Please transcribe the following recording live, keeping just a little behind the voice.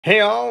Hey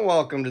all,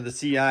 welcome to the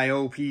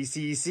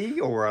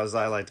CIOPCC, or as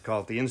I like to call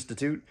it, the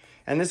Institute,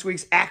 and this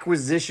week's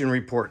acquisition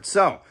report.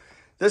 So,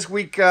 this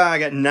week I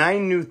got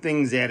 9 new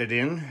things added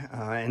in,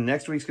 and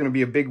next week's going to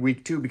be a big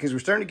week too, because we're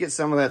starting to get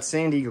some of that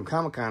San Diego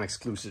Comic-Con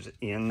exclusives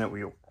in that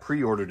we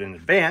pre-ordered in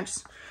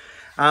advance.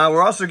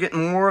 We're also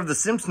getting more of the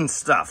Simpsons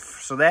stuff,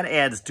 so that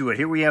adds to it.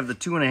 Here we have the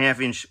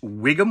 2.5-inch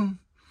Wiggum,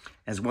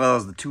 as well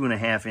as the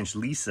 2.5-inch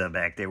Lisa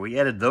back there. We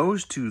added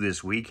those 2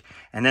 this week,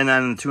 and then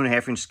on the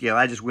 2.5-inch scale,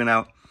 I just went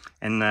out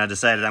and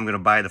decided I'm going to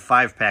buy the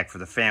 5-pack for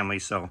the family,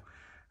 so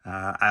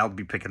I'll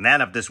be picking that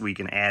up this week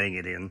and adding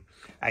it in.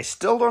 I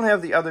still don't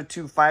have the other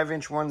 2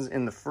 5-inch ones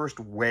in the first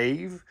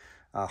wave,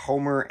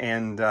 Homer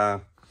and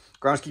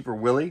Groundskeeper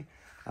Willie.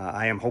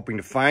 I am hoping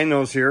to find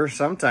those here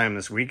sometime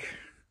this week.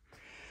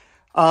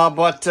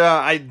 But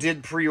I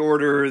did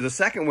pre-order the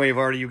second wave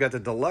already. You got the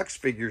deluxe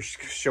figures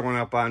showing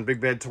up on Big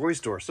Bad Toy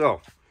Store,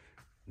 so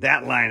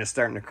that line is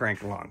starting to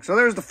crank along. So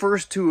there's the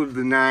first 2 of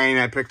the 9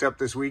 I picked up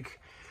this week.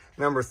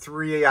 Number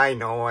 3, I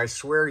know, I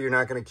swear you're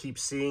not going to keep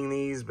seeing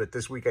these, but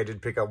this week I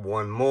did pick up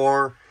one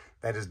more.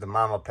 That is the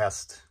Mama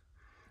Pest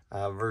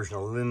version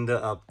of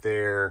Linda up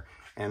there.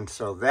 And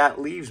so that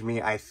leaves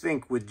me, I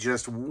think, with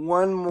just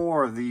one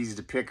more of these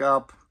to pick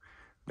up.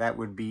 That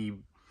would be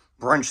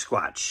Brunch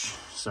Squatch.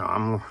 So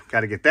I'm got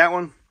to get that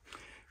one.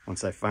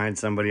 Once I find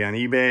somebody on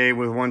eBay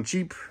with one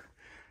cheap,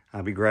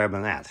 I'll be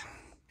grabbing that.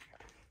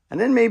 And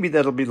then maybe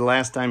that'll be the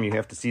last time you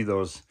have to see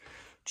those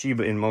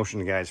Chiba in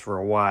Motion guys for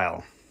a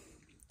while.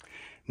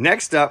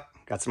 Next up,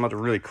 got some other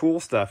really cool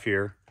stuff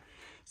here.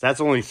 So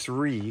that's only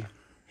 3.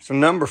 So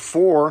number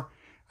 4,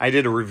 I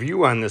did a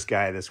review on this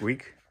guy this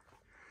week.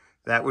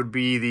 That would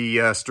be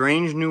the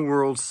Strange New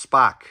World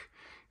Spock.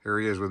 Here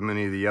he is with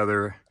many of the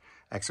other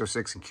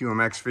X06 and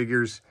QMX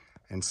figures.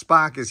 And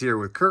Spock is here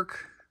with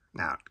Kirk.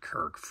 Not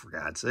Kirk, for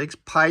God's sakes.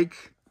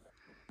 Pike.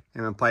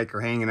 Him and Pike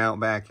are hanging out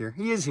back here.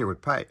 He is here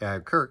with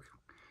Kirk.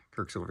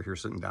 Kirk's over here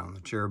sitting down in the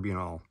chair being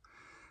all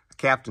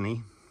captain-y.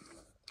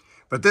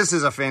 But this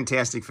is a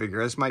fantastic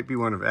figure. This might be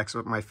one of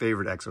my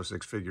favorite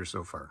X06 figures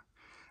so far.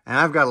 And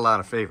I've got a lot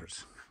of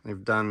favorites.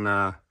 They've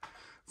done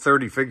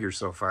 30 figures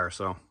so far,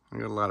 so I've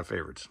got a lot of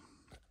favorites.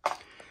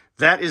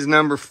 That is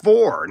number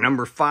 4.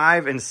 Number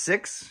 5 and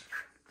 6.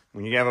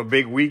 When you have a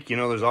big week, you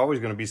know there's always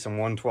going to be some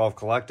 112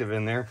 collective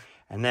in there.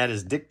 And that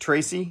is Dick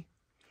Tracy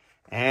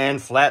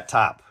and Flat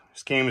Top.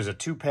 This came as a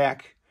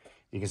 2-pack.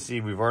 You can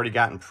see we've already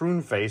gotten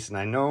Prune Face, and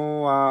I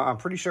know, I'm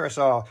pretty sure I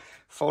saw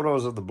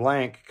photos of the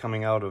blank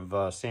coming out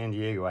of San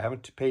Diego. I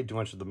haven't paid too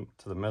much to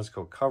the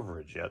Mezco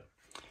coverage yet,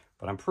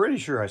 but I'm pretty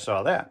sure I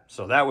saw that.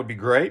 So that would be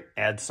great.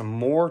 Add some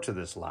more to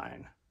this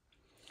line.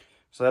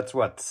 So that's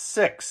what,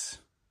 6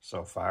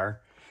 so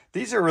far.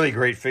 These are really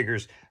great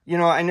figures. You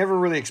know, I never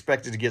really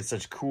expected to get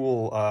such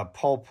cool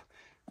pulp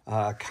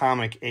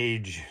comic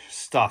age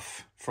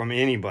stuff from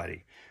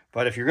anybody.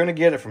 But if you're going to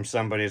get it from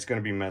somebody, it's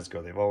going to be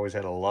Mezco. They've always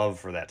had a love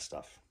for that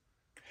stuff.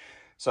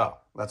 So,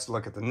 let's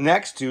look at the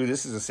next 2.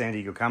 This is a San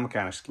Diego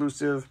Comic-Con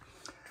exclusive.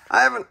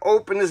 I haven't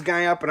opened this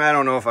guy up, and I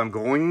don't know if I'm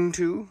going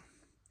to.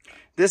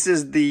 This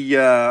is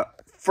the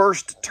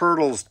first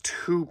Turtles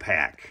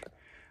 2-pack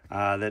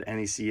that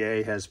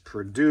NECA has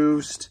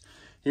produced.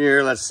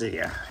 Here, let's see.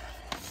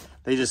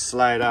 They just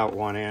slide out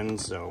one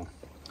end, so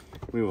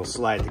we will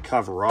slide the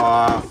cover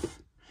off.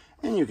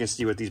 And you can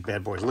see what these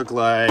bad boys look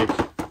like.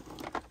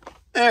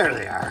 There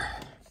they are.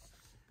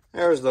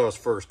 There's those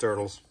first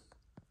Turtles.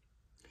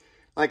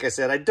 Like I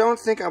said, I don't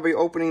think I'll be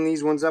opening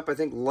these ones up. I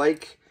think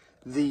like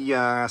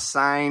the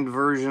signed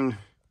version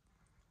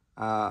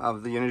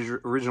of the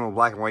original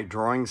black and white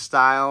drawing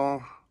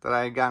style that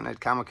I had gotten at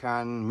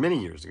Comic-Con many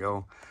years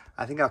ago,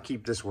 I think I'll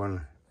keep this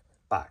one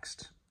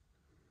boxed.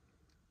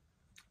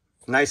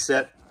 Nice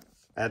set.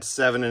 That's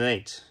 7 and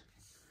 8.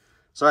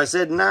 So I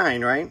said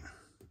 9, right?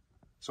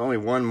 It's only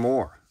one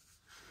more.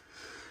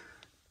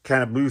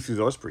 Kind of blew through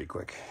those pretty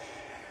quick.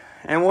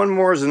 And one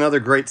more is another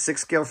great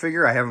 6-scale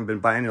figure. I haven't been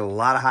buying a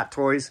lot of Hot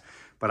Toys,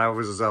 but I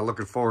was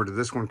looking forward to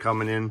this one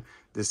coming in.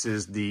 This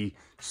is the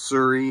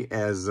Suri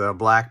as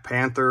Black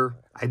Panther.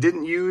 I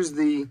didn't use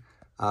the,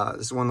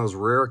 this is one of those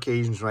rare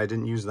occasions when I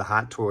didn't use the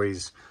Hot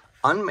Toys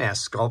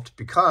unmasked sculpt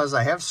because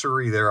I have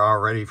Suri there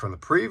already from the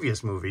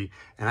previous movie,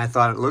 and I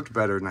thought it looked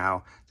better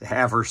now to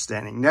have her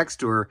standing next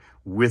to her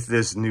with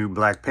this new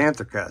Black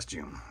Panther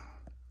costume,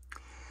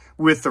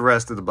 with the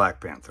rest of the Black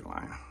Panther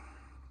line.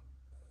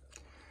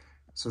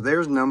 So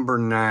there's number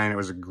 9. It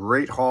was a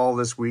great haul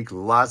this week.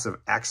 Lots of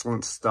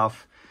excellent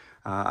stuff.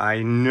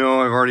 I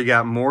know I've already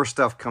got more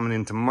stuff coming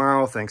in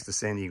tomorrow, thanks to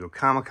San Diego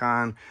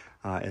Comic-Con,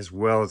 as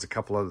well as a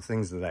couple other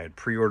things that I had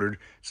pre-ordered.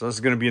 So this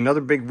is going to be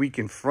another big week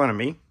in front of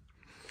me.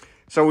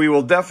 So we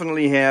will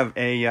definitely have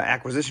a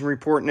acquisition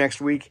report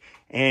next week,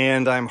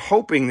 and I'm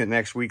hoping that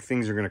next week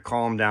things are going to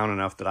calm down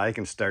enough that I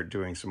can start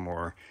doing some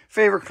more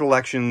favorite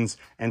collections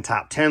and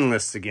top 10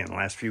 lists again. The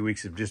last few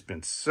weeks have just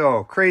been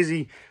so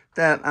crazy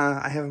that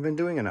I haven't been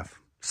doing enough.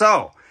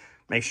 So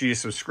make sure you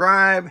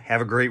subscribe, have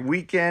a great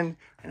weekend,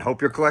 and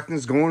hope your collecting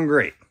is going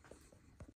great.